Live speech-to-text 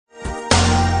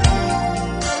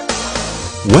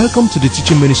Welcome to the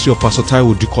teaching ministry of Pastor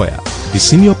Taiwo Dukoya, the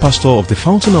senior pastor of the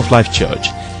Fountain of Life Church.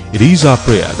 It is our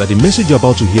prayer that the message you're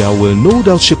about to hear will no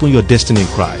doubt shape your destiny in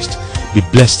Christ. Be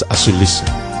blessed as you listen.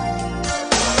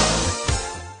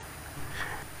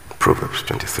 Proverbs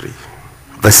 23,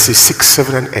 verses 6,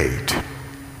 7, and 8.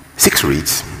 6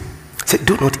 reads, say,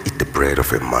 do not eat the bread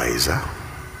of a miser.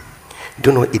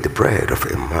 Do not eat the bread of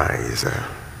a miser,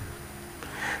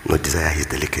 nor desire his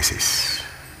delicacies.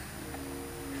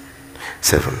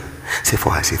 7, say,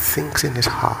 for as he thinks in his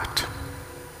heart,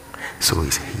 so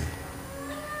is he.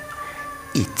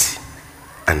 Eat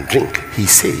and drink, he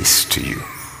says to you,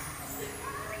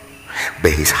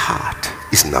 but his heart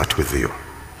is not with you.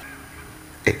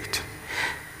 8,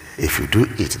 if you do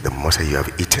eat the morsel you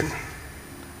have eaten,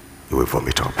 you will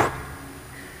vomit up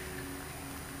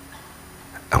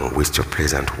and waste your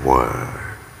pleasant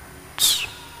words.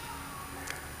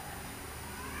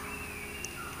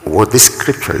 What this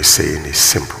scripture is saying is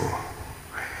simple.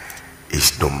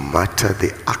 Is no matter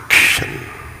the action,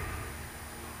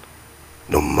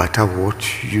 no matter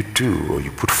what you do or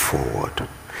you put forward,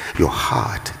 your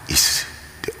heart is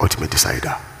the ultimate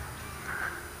decider.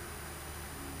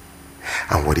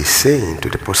 And what he's saying to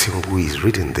the person who is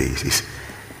reading this is,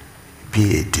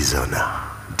 be a discerner.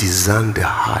 Discern the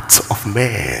hearts of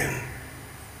men.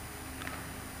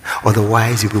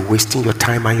 Otherwise, you'll be wasting your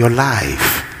time and your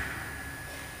life.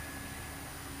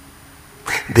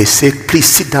 They say, please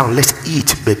sit down, let's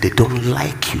eat, but they don't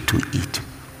like you to eat.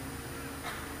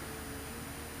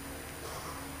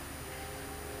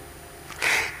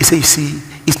 He said, you see,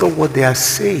 it's not what they are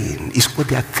saying, it's what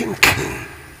they are thinking.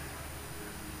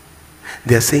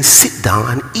 They are saying, sit down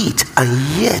and eat, and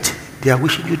yet they are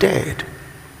wishing you dead.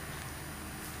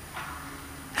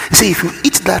 You see, if you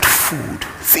eat that food,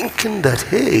 thinking that,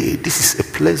 hey, this is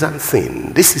a pleasant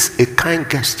thing, this is a kind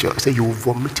gesture, say you will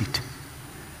vomit it.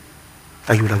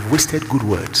 And you will have wasted good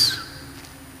words.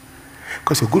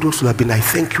 Because your good words will have been, I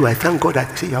thank you, I thank God. I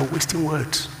say you are wasting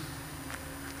words.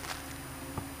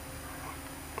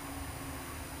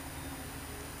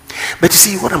 But you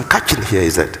see, what I'm catching here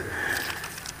is that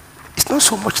it's not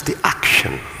so much the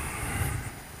action,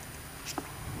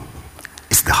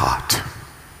 it's the heart.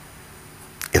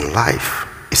 In life,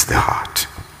 it's the heart.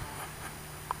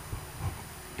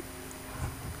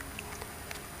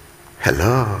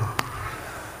 Hello.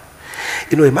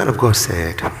 You know, a man of God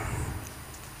said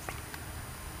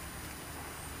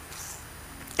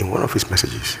in one of his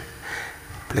messages,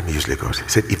 let me use Lagos, he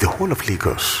said, if the whole of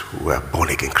Lagos were born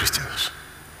again Christians,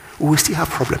 we will still have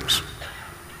problems.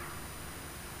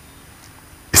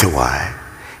 He said, why?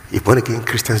 If born again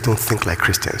Christians don't think like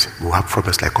Christians, we'll have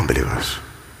problems like unbelievers.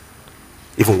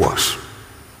 Even worse.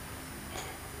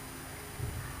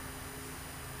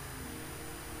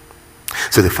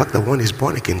 So the fact that one is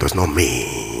born again does not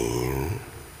mean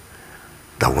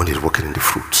that one is working in the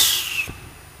fruits.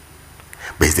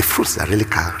 But it's the fruits that really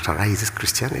characterizes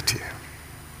Christianity.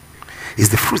 It's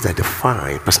the fruits that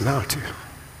define personality.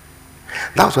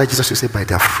 That's why Jesus said, by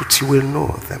their fruits you will know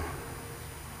them.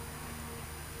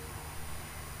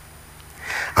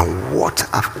 And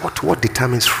what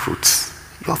determines fruits?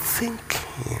 Your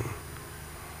thinking.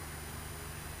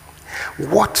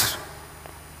 What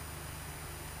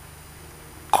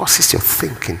causes your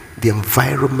thinking? The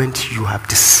environment you have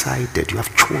decided, you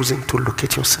have chosen to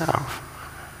locate yourself.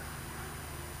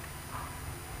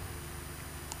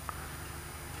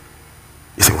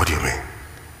 You say, what do you mean?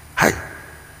 Hey,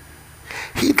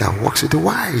 he that walks with the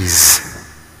wise,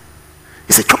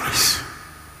 it's a choice.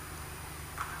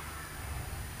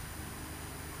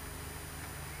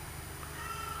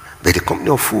 But the company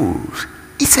of fools,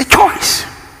 it's a choice.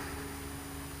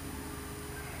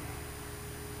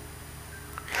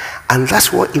 And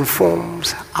that's what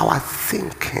informs our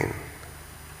thinking.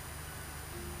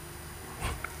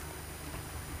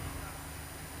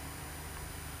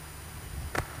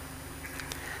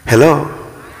 Hello?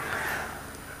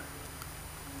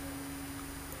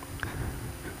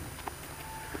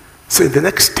 So in the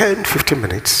next 10, 15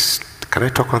 minutes, can I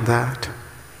talk on that?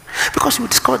 Because you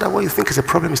discover that what you think is a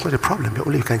problem is not a problem, but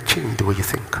only you can change the way you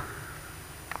think.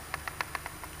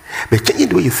 But changing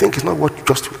the way you think is not what you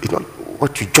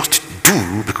just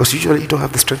do, because usually you don't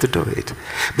have the strength to do it.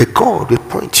 But God will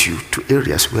point you to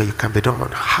areas where you can be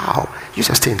done. How? You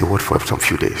just stay in the Word for some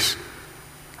few days.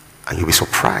 And you'll be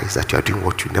surprised that you are doing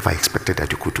what you never expected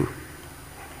that you could do.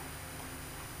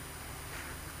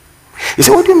 You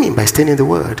say, what do you mean by staying in the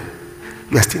Word?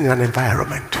 You are staying in an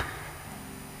environment.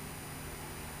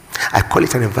 I call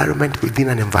it an environment within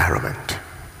an environment.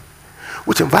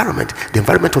 Which environment? The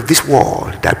environment of this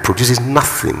world that produces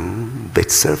nothing but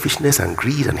selfishness and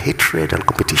greed and hatred and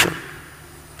competition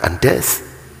and death.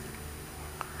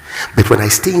 But when I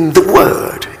stay in the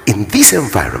Word, in this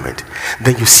environment,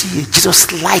 then you see a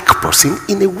Jesus-like person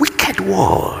in a wicked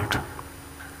world.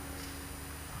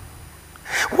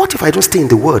 What if I don't stay in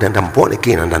the Word and I'm born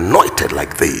again and anointed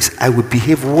like this? I would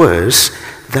behave worse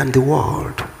than the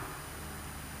world.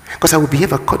 Because I will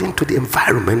behave according to the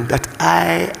environment that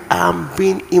I am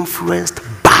being influenced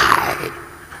by.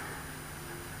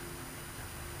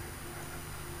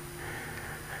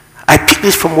 I pick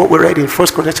this from what we read in 1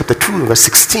 Corinthians chapter 2, verse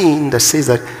 16, that says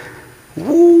that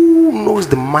who knows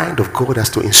the mind of God as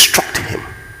to instruct him?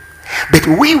 But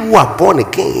we who are born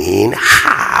again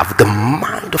have the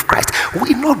mind of Christ.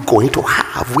 We're not going to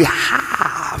have, we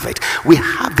have it. We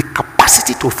have the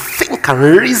capacity to think and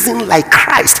reason like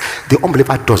Christ. The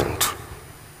unbeliever doesn't.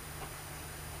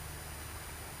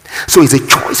 So it's a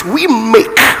choice we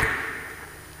make.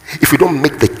 If you don't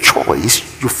make the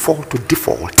choice, you fall to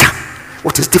default.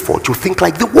 What is default? You think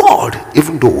like the world,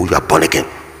 even though you are born again.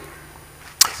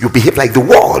 You behave like the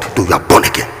world, though you are born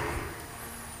again.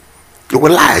 You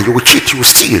will lie, you will cheat, you will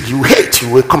steal, you will hate, you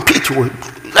will compete, you will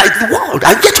like the world,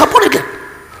 and yet you are born again.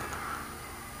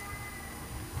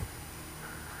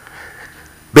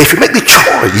 But if you make the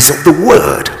choice of the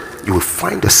word, you will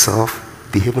find yourself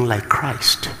behaving like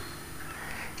Christ.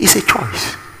 It's a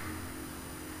choice.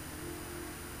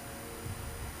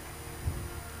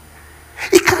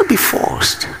 It can't be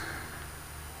forced.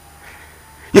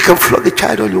 You can flog the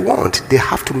child all you want. They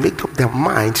have to make up their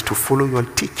mind to follow your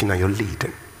teaching and your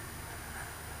leading.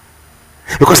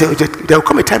 Because there will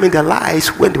come a time in their lives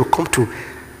when they will come to,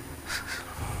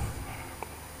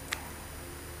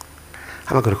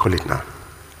 how am I going to call it now?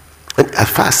 When as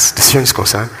far as decision is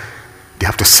concerned, they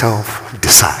have to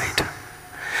self-decide.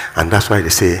 And that's why they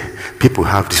say people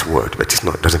have this word, but it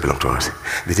doesn't belong to us.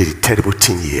 They did a terrible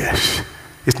teen years.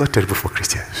 It's not terrible for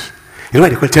Christians. You know why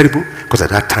they call it terrible? Because at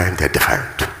that time they're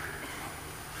defiant.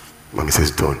 Mommy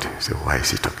says don't. I say, why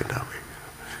is he talking that way?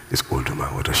 This older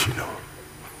man, what does she know?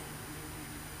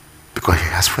 Because he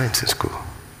has friends in school.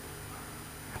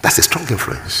 That's a strong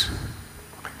influence.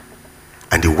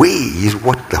 And the way is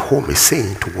what the home is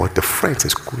saying to what the friends in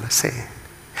school are saying.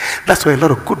 That's why a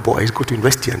lot of good boys go to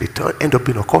university and they end up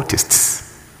being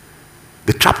occultists.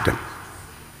 They trap them.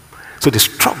 So they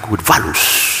struggle with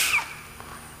values.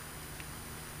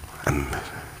 And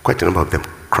quite a number of them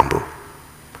crumble.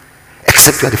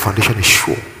 Except where the foundation is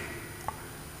sure.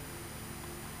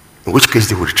 In which case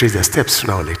they will retrace their steps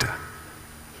sooner or later.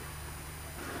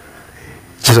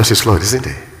 Jesus is Lord, isn't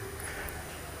he?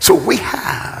 So we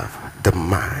have the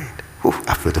mind,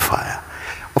 after the fire,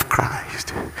 of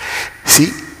Christ.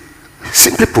 See,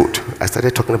 simply put, I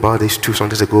started talking about this 2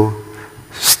 Sundays ago,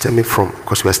 stemming from,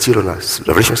 because we are still on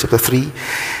Revelation chapter 3,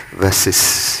 verses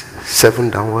 7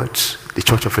 downwards, the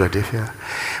church of Philadelphia,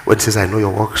 when it says, I know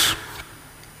your works.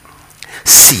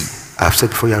 See, I've said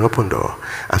before, you're an open door.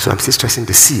 And so I'm still stressing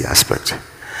the see aspect.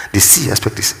 The see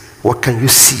aspect is, what can you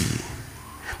see?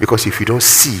 Because if you don't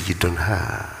see, you don't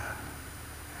have.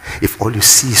 If all you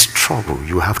see is trouble,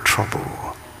 you have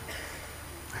trouble.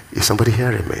 Is somebody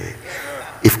hearing me?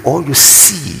 If all you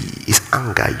see is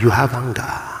anger, you have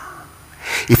anger.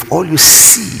 If all you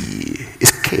see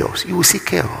is chaos, you will see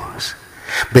chaos.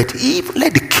 But if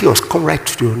let the chaos come right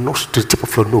to your nose, to the tip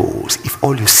of your nose, if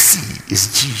all you see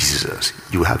is Jesus,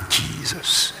 you have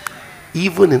Jesus.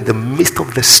 Even in the midst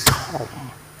of the storm.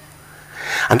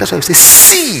 And that's why I say,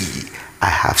 see, I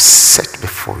have set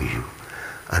before you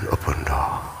an open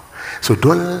door. So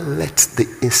don't let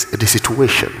the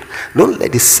situation, don't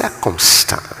let the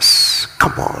circumstance,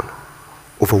 come on,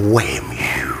 overwhelm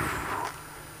you.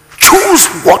 Choose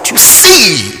what you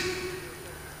see.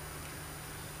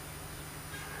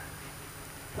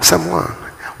 Someone,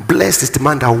 blessed is the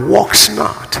man that walks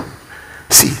not.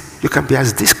 See, you can be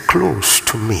as this close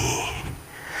to me.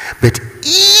 But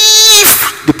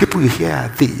if the people you hear are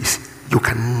these, you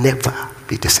can never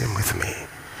be the same with me.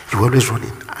 You always run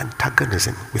in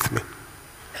antagonism with me.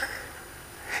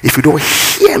 If you don't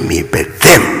hear me but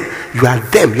them, you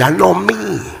are not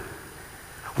me.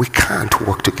 We can't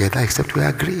work together except we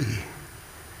agree.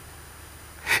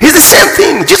 It's the same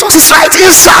thing. Jesus is right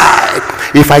inside.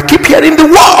 If I keep hearing the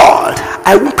word,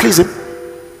 I won't please him.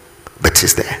 But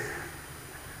he's there.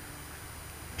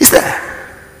 He's there.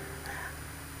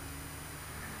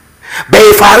 But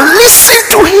if I listen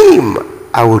to him,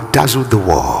 I will dazzle the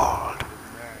world.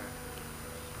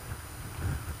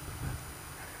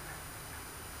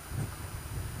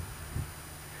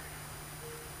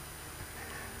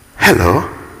 Hello?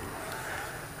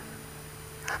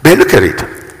 But look at it.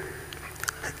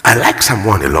 I like Psalm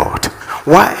 1 a lot.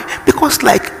 Why? Because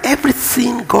like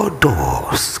everything God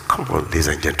does, come on ladies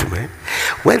and gentlemen,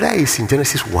 whether it's in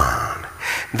Genesis 1,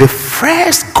 The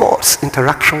first God's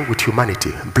interaction with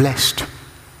humanity, blessed.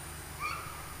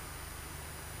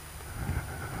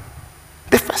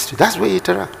 The first, that's where he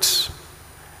interacts.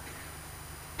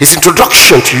 His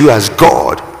introduction to you as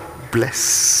God,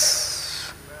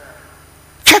 bless.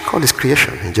 Check all his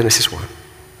creation in Genesis 1.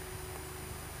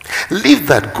 Leave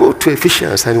that, go to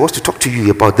Ephesians, and he wants to talk to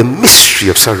you about the mystery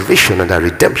of salvation and our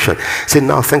redemption. Say,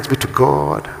 now thanks be to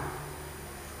God,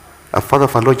 our Father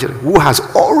of our Lord Jesus, who has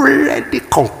already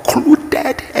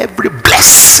concluded every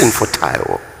blessing for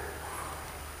Taiwo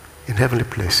in heavenly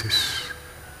places.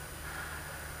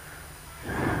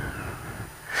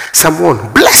 Psalm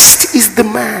 1, blessed is the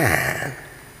man.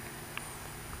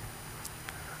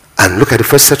 And look at the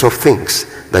first set of things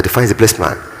that defines the blessed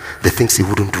man. The things he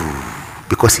wouldn't do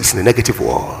because he's in a negative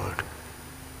world.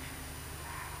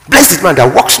 Blessed is the man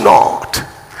that walks not,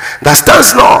 that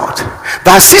stands not,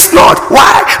 that sits not.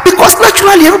 Why? Because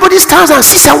naturally everybody stands and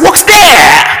sits and walks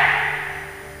there.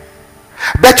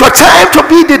 But your time to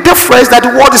be the difference that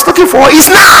the world is looking for is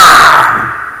now.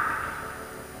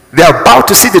 They are about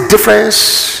to see the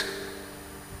difference,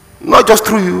 not just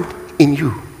through you, in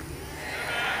you.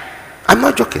 I'm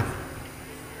not joking.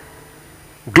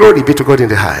 Glory be to God in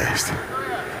the highest.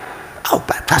 Oh,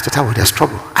 but Pastor Tawo, there's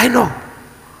trouble. I know.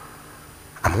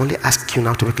 I'm only asking you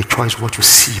now to make a choice what you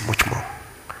see much more.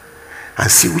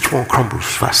 And see which one crumbles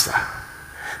faster.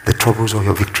 The troubles or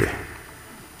your victory.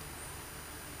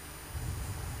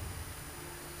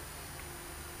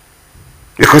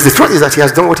 Because the truth is that he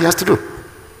has done what he has to do.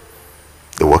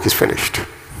 The work is finished.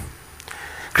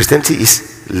 Christianity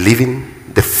is living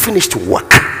the finished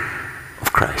work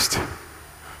of Christ.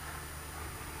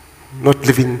 Not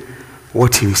living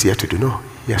what he is here to do. No,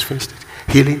 he has finished it.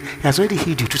 Healing, he has already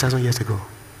healed you 2,000 years ago.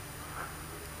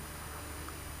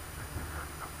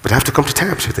 But I have to come to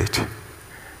terms with it.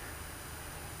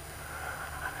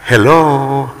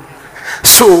 Hello.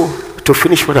 So, to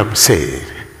finish what I'm saying.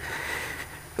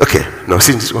 Okay, now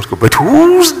since this one's good, but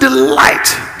whose delight?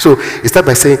 So, you start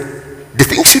by saying, the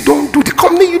things you don't do, the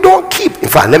company you don't keep. In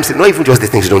fact, let me say, not even just the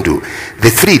things you don't do. The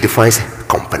three defines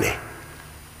company.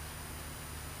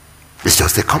 It's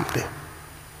just the company.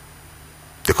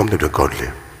 The company of the godly.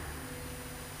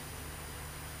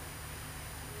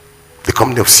 The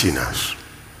company of sinners.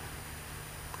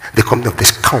 The company of the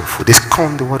scornful. They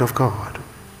scorn the word of God.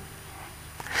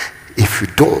 If you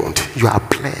don't, you are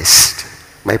blessed.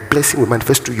 My blessing will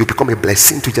manifest to you. Become a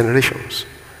blessing to generations.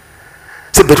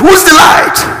 Say, but whose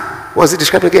delight? What is it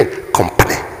described again?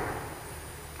 Company.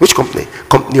 Which company?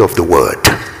 Company of the word.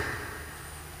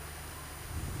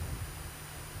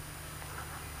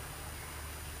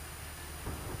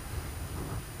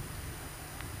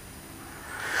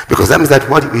 Because that means that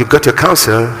what you got your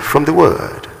counsel from the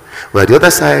word. Where the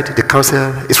other side, the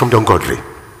counsel is from the ungodly.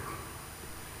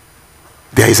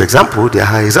 There is example, there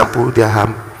are example, there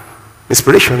are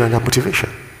inspiration and motivation.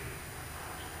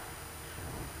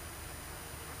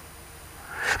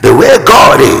 The way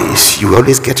God is, you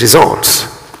always get results.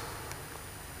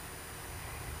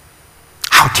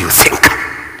 How do you think?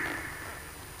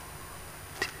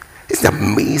 It's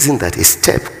amazing that a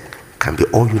step can be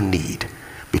all you need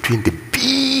between the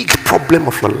big problem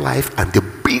of your life and the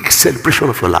big celebration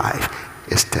of your life.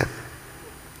 A step.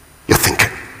 You're thinking.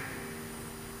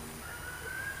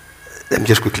 Let me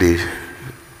just quickly,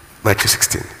 Matthew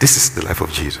 16. This is the life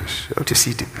of Jesus. Don't you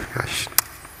see the gosh.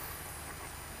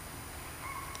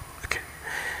 Okay.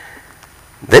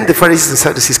 Then the Pharisees and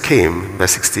Sadducees came,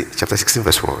 chapter 16,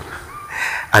 verse 1,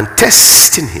 and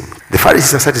testing him. The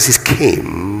Pharisees and Sadducees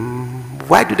came.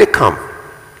 Why do they come?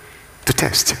 To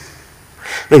test him.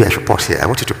 Maybe I should pause here. I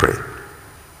want you to pray.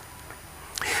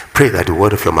 Pray that the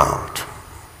word of your mouth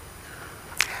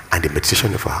and the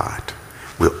meditation of your heart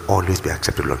will always be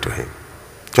acceptable unto him.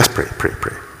 Just pray, pray,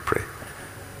 pray, pray.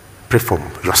 Pray for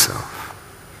yourself.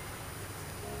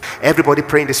 Everybody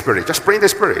pray in the spirit. Just pray in the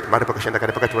spirit.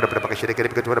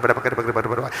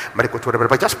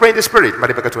 Just pray in the spirit.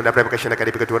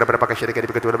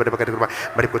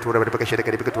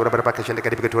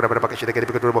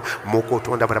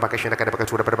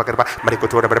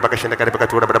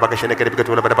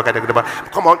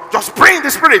 Come on, just pray in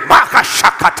the spirit.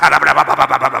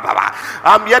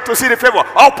 I'm yet to see the favor.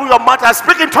 Open your mouth and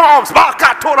speak in tongues.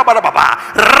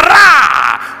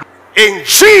 In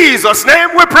Jesus'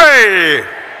 name we pray.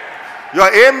 Your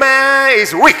amen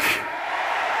is weak.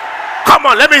 Come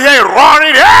on, let me hear you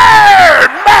roaring.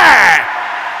 Amen.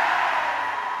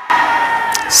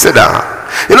 Sit down.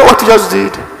 You know what you just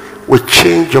did? We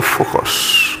change your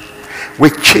focus. We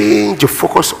change the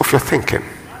focus of your thinking.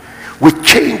 We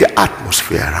change the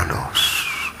atmosphere around us.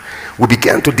 We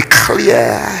began to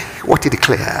declare what he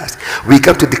declares. We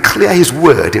come to declare his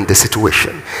word in the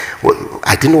situation. Well,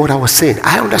 I didn't know what I was saying.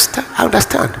 I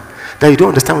understand. That you don't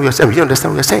understand what you're saying. You don't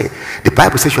understand what you're saying. The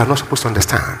Bible says you are not supposed to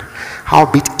understand.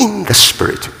 Howbeit in the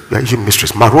spirit, you are using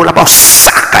mysteries.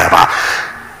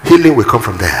 Healing will come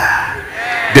from there.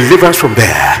 Deliverance from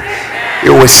there. It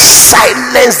will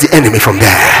silence the enemy from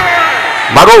there.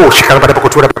 The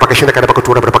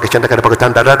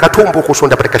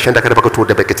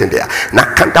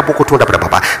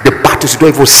battles you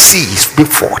don't even see is being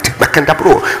fought.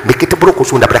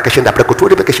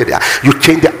 You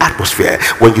change the atmosphere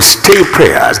when you stay in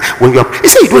prayers. When you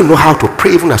say you don't know how to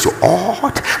pray even as you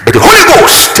ought, but the Holy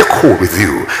Ghost take hold with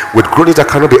you with groanings that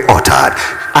cannot be uttered.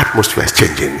 Atmosphere is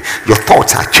changing. Your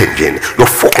thoughts are changing. Your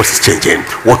focus is changing.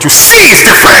 What you see is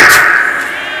different.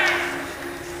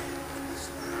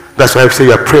 That's why I say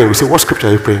you are praying. We say, what scripture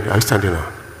are you praying? Are you standing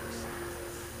on?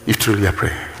 If truly you are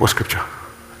praying, what scripture?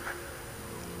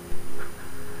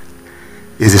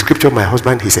 Is the scripture my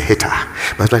husband? He's a hater.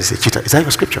 My husband is a cheater. Is that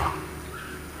your scripture?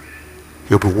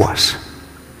 He'll be worse.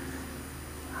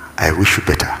 I wish you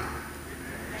better.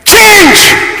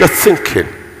 Change your thinking.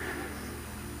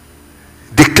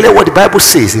 Declare what the Bible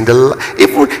says even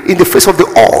in the face of the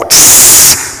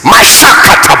odds. My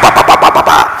shakata baba baba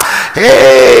baba.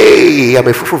 Hey, I'm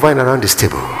a fufu vine around this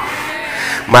table.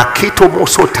 Makito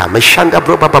mosota, meshanda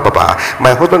bro baba baba.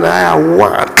 My husband and I are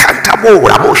one.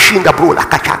 Kantamora, moshinda bro la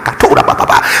kachaka tora baba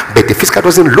baba. But the physical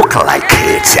doesn't look like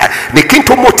it.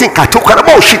 Nikinto motinka tokara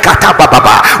moshikata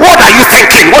baba. What are you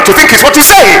thinking? What you think is what you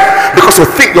say. Because you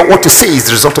think what you say is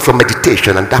the result of your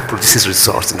meditation, and that produces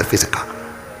results in the physical.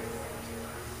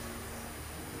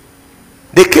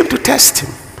 They came to test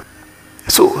him.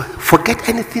 So forget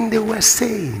anything they were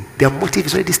saying. Their motive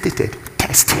is already stated.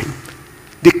 Test him.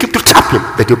 They came to trap him,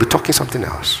 but they'll be talking something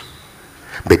else.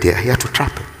 But they are here to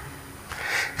trap him.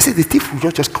 You see, the thief will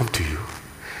not just come to you.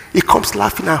 He comes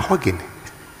laughing and hugging. He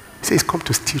says, he's come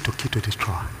to steal, to kill, to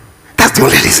destroy. That's the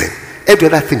only reason. Every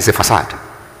other thing is a facade.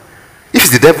 If it's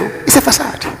the devil, it's a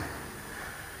facade.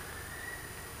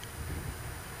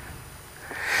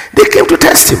 They came to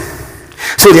test him.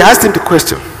 So they asked him the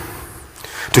question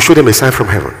to show them a sign from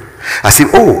heaven. I said,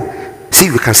 see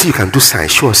you can do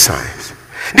signs, show us signs.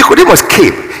 Nicodemus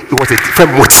came, it was a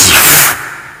different motive.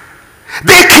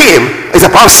 They came, it's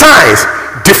about signs,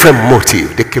 different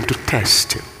motive. They came to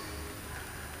test him.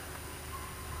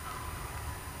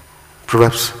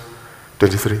 Proverbs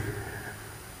 23,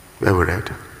 where we read.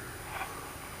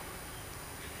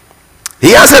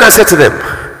 He answered and said to them,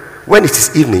 when it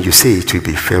is evening, you say it will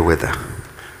be fair weather,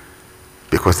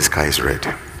 because the sky is red.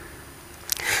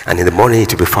 And in the morning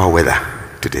it will be foul weather.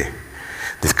 Today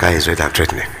the sky is red and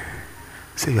threatening.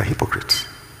 Say, you are hypocrites.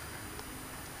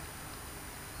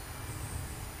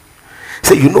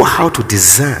 Say, you know how to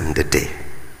discern the day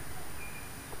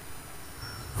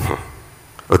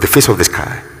or the face of the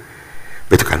sky,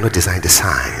 but you cannot discern the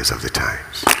signs of the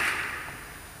times.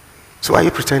 So why are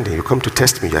you pretending? You come to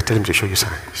test me, you are telling me to show you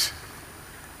signs.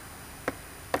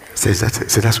 Says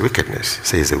that's wickedness.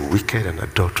 Says a wicked and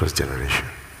adulterous generation.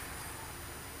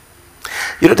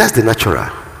 You know, that's the natural.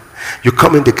 You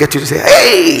come in, they get you to say,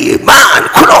 hey, man,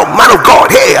 man of God,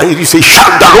 hey, and you say,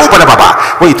 Shandaroba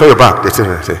baba. When you turn your back, they say,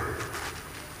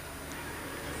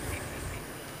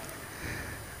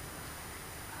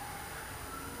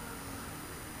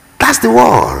 that's the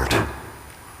world.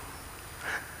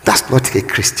 That's not a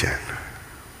Christian.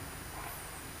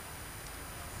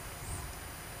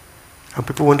 And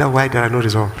people wonder why there are no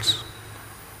results.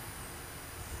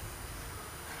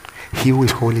 He who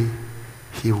is holy,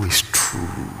 he who is true.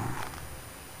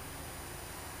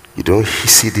 You don't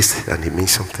see this and it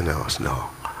means something else. No.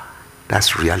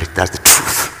 That's reality. That's the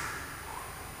truth.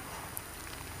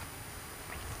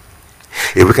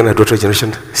 A wicked and adulterous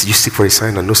generation, you seek for a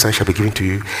sign, and no sign shall be given to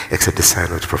you except the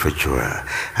sign of the prophet Joel.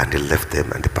 And they left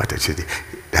them and departed. So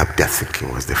their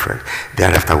thinking was different.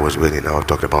 Thereafter was when he now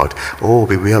talked about,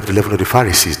 beware of the leaven of the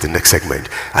Pharisees, the next segment.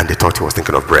 And they thought he was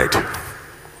thinking of bread.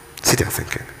 See their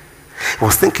thinking. He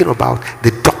was thinking about the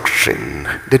doctrine,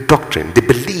 the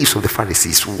beliefs of the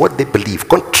Pharisees, what they believe,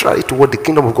 contrary to what the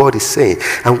kingdom of God is saying,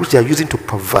 and which they are using to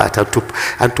pervert and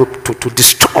to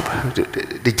disturb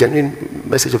the genuine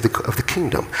message of the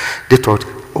kingdom. They thought,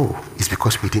 it's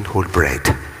because we didn't hold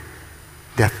bread.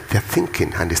 Their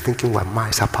thinking and his thinking were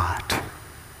miles apart.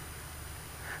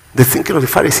 The thinking of the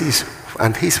Pharisees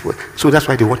and his way. So that's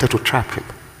why they wanted to trap him.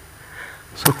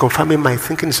 So confirming my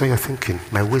thinking is not your thinking.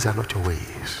 My ways are not your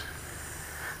ways.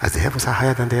 As the heavens are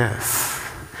higher than the earth.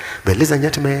 But ladies and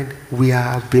gentlemen, we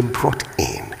have been brought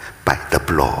in by the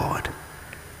blood.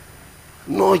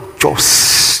 Not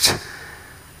just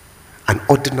an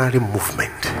ordinary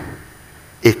movement.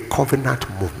 a covenant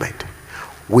movement.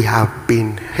 We have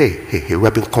been, we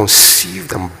have been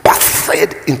conceived and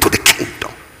birthed into the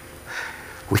kingdom.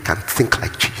 We can think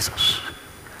like Jesus.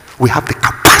 We have the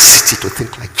capacity to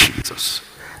think like Jesus.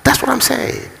 That's what I'm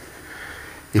saying.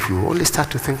 If you only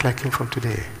start to think like him from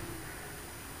today,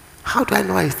 how do I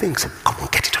know how he thinks? Come on,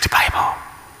 get into the Bible.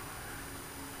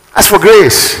 As for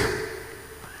grace,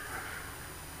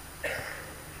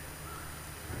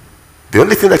 the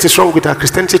only thing that is wrong with our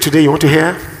Christianity today, you want to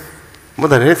hear? More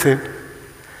than anything,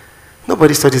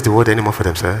 nobody studies the word anymore for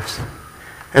themselves.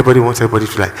 Everybody wants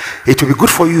everybody to like, it will be good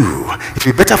for you. It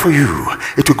will be better for you.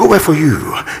 It will go well for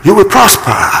you. You will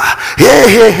prosper.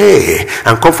 Hey.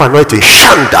 And come for anointing.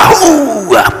 Shanda. Ooh,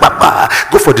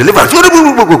 go for deliverance. When do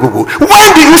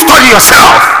you study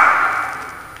yourself?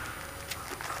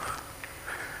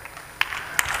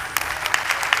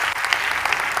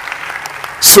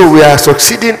 So we are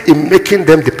succeeding in making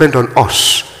them depend on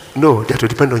us. No, they have to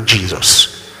depend on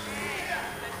Jesus.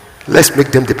 Let's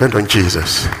make them depend on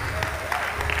Jesus.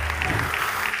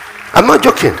 I'm not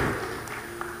joking.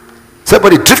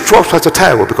 Somebody drift towards Pastor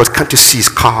Taiwo because can't you see his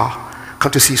car?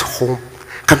 Can't you see his home?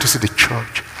 Can't you see the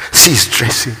church? See his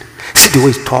dressing? See the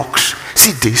way he talks?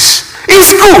 See this?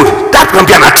 It's good. That can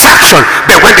be an attraction.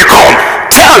 But when they come,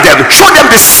 tell them, show them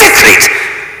the secret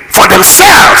for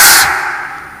themselves.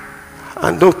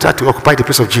 And don't try to occupy the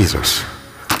place of Jesus.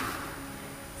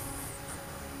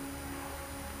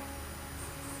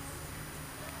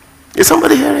 Is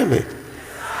somebody hearing me?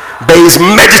 There is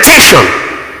meditation.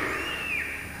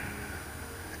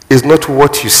 It's not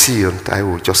what you see and I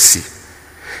will just see.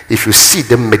 If you see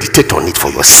them, meditate on it for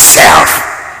yourself.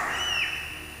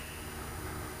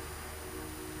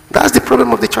 That's the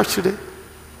problem of the church today.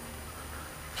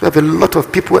 We have a lot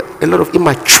of people, a lot of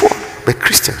immature, but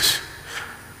Christians.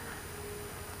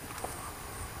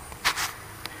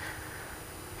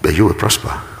 But you will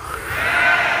prosper.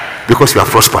 Because you are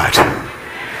prospered.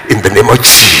 In the name of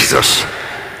Jesus.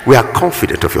 We are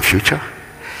confident of your future.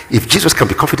 If Jesus can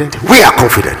be confident, we are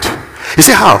confident. You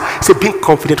say how? He said, being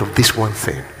confident of this one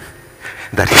thing.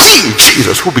 That he,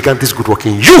 Jesus, who began this good work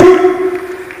in you,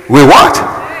 will what?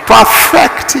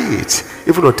 Perfect it.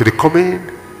 Even unto the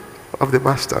coming of the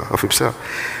Master, of himself.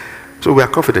 So we are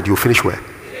confident you will finish well.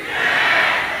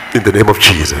 In the name of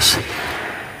Jesus.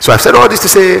 So I've said all this to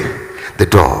say, the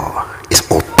door is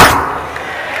open.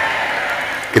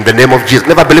 In the name of Jesus.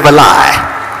 Never believe a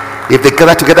lie. If they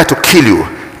gather together to kill you,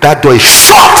 that door is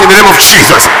shut in the name of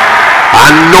Jesus.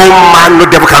 And no man, no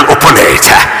devil can open it.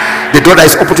 The door that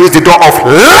is open to you is the door of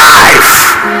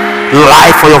life.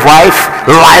 Life for your wife,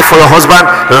 life for your husband,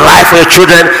 life for your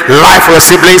children, life for your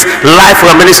siblings, life for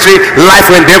your ministry,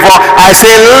 life for your endeavor. I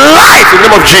say life in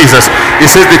the name of Jesus. It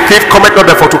says the thief cometh not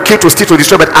therefore to kill, to steal, to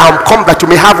destroy, but I am come that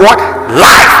you may have what?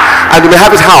 Life. And you may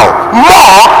have it how?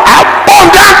 More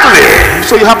abundantly.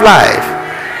 So you have life.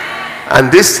 And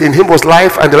this in him was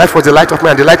life, and the life was the light of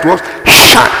man, and the light was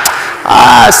shine.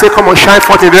 Say come on, shine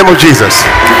forth in the name of Jesus.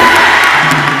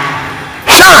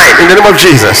 Shine in the name of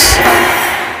Jesus.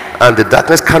 And the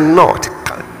darkness cannot.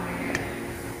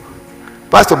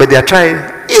 Pastor, but they are trying.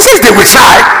 He says they will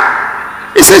try.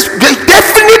 He says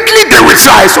definitely they will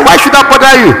try. So why should that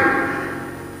bother you?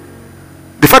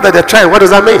 The fact that they're trying, what does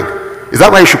that mean? Is that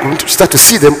why you should start to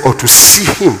see them, or to see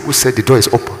him who said the door is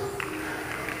open?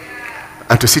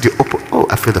 And to see the open, oh,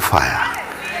 I feel the fire.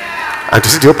 And to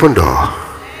see the open door,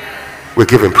 we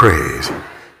give him praise.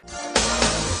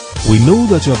 We know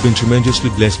that you have been tremendously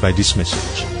blessed by this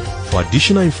message. For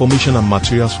additional information and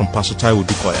materials from Pastor Taiwo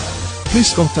Dukoya,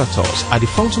 please contact us at the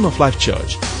Fountain of Life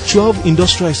Church, 12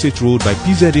 Industrial Estate Road by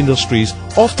PZ Industries,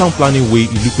 off Town Planning Way,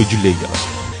 Ilupeju, Lagos.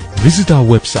 Visit our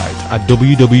website at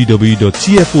www.tfolc.org.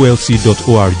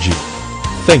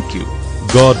 Thank you.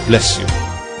 God bless you.